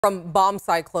From bomb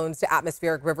cyclones to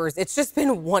atmospheric rivers, it's just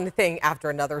been one thing after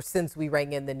another since we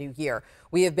rang in the new year.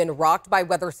 We have been rocked by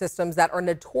weather systems that are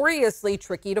notoriously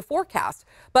tricky to forecast.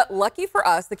 But lucky for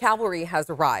us, the cavalry has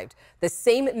arrived. The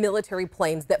same military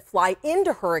planes that fly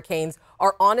into hurricanes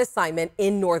are on assignment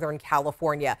in Northern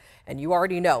California. And you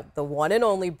already know, the one and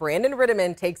only Brandon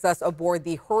Rittiman takes us aboard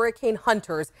the Hurricane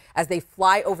Hunters as they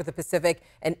fly over the Pacific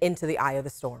and into the eye of the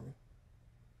storm.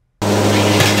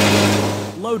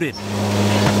 Loaded,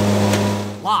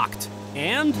 locked,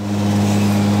 and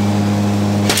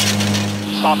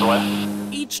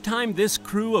each time this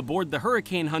crew aboard the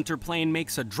Hurricane Hunter plane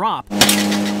makes a drop,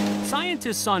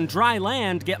 scientists on dry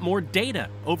land get more data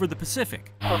over the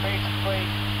Pacific. We're basically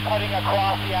cutting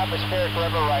across the atmospheric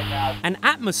river right now. An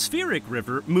atmospheric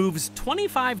river moves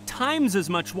 25 times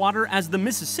as much water as the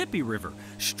Mississippi River,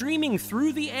 streaming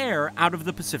through the air out of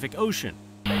the Pacific Ocean.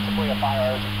 Basically a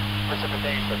fire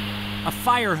precipitation. A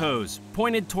fire hose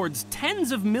pointed towards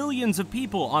tens of millions of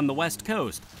people on the West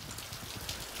Coast.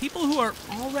 People who are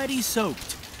already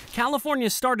soaked.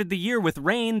 California started the year with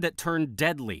rain that turned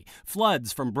deadly,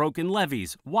 floods from broken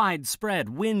levees, widespread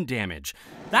wind damage.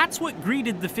 That's what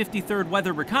greeted the 53rd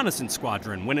Weather Reconnaissance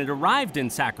Squadron when it arrived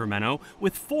in Sacramento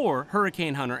with 4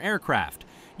 Hurricane Hunter aircraft.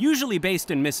 Usually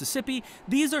based in Mississippi,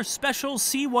 these are special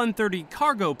C-130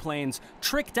 cargo planes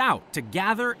tricked out to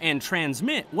gather and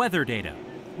transmit weather data.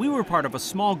 We were part of a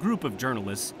small group of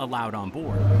journalists allowed on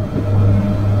board.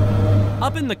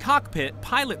 Up in the cockpit,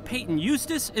 pilot Peyton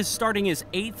Eustace is starting his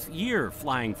 8th year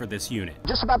flying for this unit.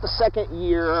 Just about the 2nd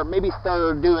year, maybe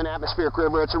 3rd, doing atmospheric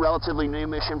river. It's a relatively new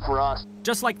mission for us.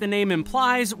 Just like the name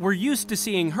implies, we're used to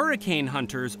seeing hurricane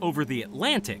hunters over the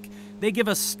Atlantic. They give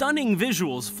us stunning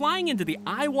visuals flying into the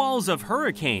eye walls of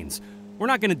hurricanes. We're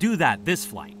not going to do that this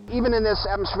flight. Even in this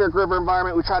atmospheric river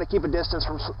environment, we try to keep a distance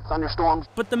from thunderstorms.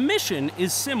 But the mission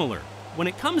is similar. When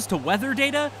it comes to weather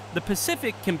data, the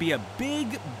Pacific can be a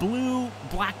big, blue,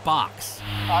 black box.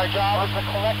 Our job is to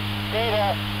collect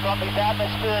data from these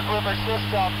atmospheric river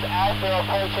systems as they're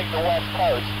approaching the West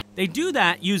Coast. They do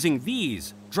that using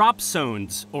these drop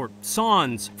zones, or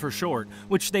SONs for short,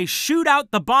 which they shoot out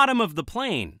the bottom of the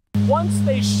plane. Once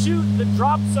they shoot the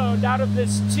drop zone out of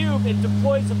this tube, it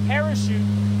deploys a parachute.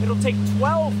 It'll take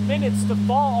 12 minutes to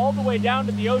fall all the way down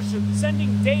to the ocean,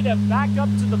 sending data back up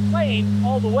to the plane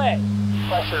all the way.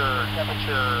 Pressure,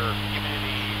 temperature,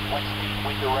 humidity, wind speed,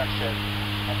 wind direction.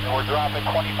 And we're dropping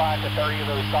 25 to 30 of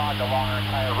those SONs along our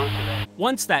entire route today.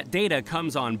 Once that data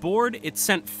comes on board, it's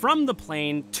sent from the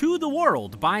plane to the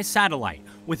world by satellite.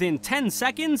 Within 10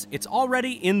 seconds, it's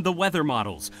already in the weather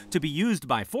models to be used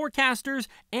by forecasters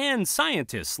and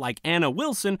scientists like Anna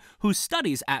Wilson, who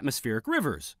studies atmospheric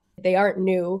rivers. They aren't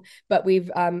new, but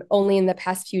we've only in the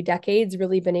past few decades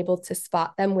really been able to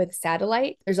spot them with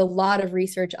satellite. There's a lot of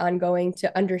research ongoing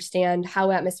to understand how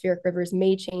atmospheric rivers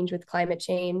may change with climate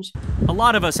change. A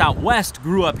lot of us out west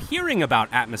grew up hearing about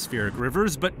atmospheric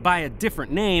rivers, but by a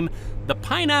different name, the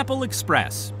Pineapple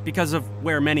Express, because of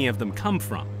where many of them come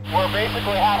from. We're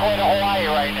basically halfway to Hawaii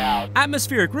right now.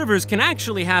 Atmospheric rivers can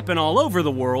actually happen all over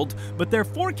the world, but their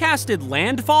forecasted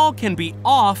landfall can be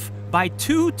off by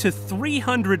 200 to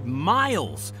 300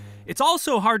 miles. It's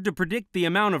also hard to predict the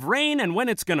amount of rain and when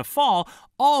it's going to fall,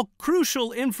 all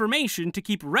crucial information to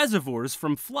keep reservoirs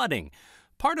from flooding.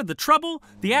 Part of the trouble,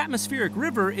 the atmospheric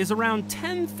river is around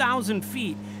 10,000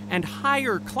 feet, and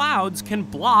higher clouds can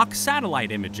block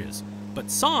satellite images.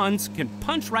 But SONs can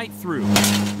punch right through,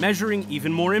 measuring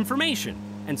even more information.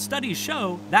 And studies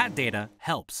show that data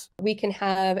helps. We can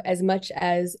have as much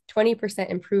as 20%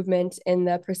 improvement in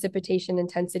the precipitation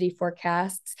intensity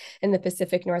forecasts in the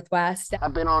Pacific Northwest.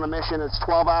 I've been on a mission that's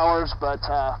 12 hours, but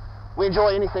we enjoy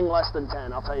anything less than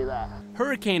 10, I'll tell you that.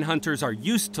 Hurricane hunters are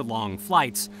used to long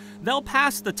flights. They'll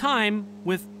pass the time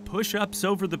with push-ups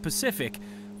over the Pacific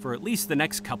for at least the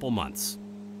next couple months.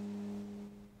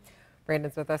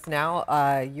 Brandon's with us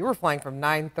now. You were flying from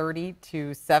 9:30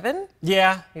 to 7?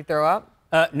 Yeah. You throw up?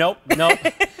 Nope.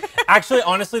 Actually,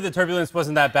 honestly, the turbulence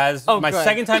wasn't that bad. It's my good.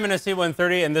 second time in a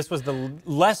C-130, and this was the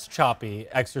less choppy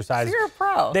exercise. So you're a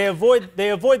pro. They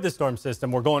avoid the storm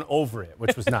system. We're going over it,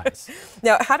 which was nice.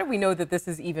 Now, how do we know that this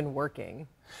is even working?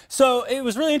 So it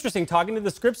was really interesting talking to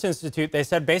the Scripps Institute. They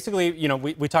said basically, you know,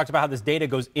 we talked about how this data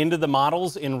goes into the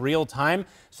models in real time.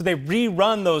 So they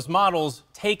rerun those models,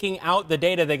 taking out the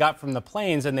data they got from the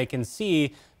planes, and they can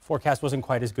see forecast wasn't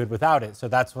quite as good without it. So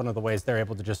that's one of the ways they're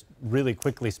able to just really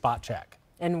quickly spot check.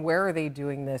 And where are they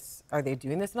doing this? Are they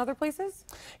doing this in other places?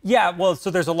 Yeah, well,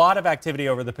 so there's a lot of activity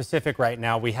over the Pacific right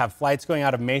now. We have flights going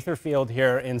out of Mather Field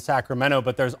here in Sacramento,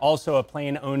 but there's also a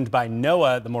plane owned by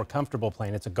NOAA, the more comfortable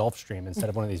plane. It's a Gulfstream instead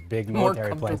of one of these big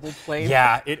military planes. More comfortable plane.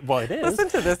 Yeah, well, it is. Listen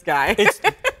to this guy.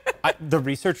 The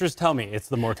researchers tell me it's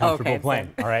the more comfortable Okay, plane,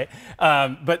 same. all right?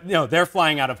 But no, they're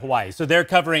flying out of Hawaii. So they're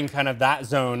covering kind of that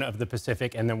zone of the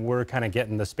Pacific, and then we're kind of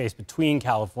getting the space between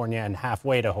California and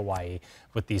halfway to Hawaii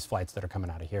with these flights that are coming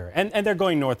out of here. And they're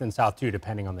going north and south too,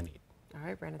 depending on the need. All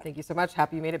right, Brandon, thank you so much.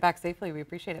 Happy you made it back safely. We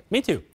appreciate it. Me too.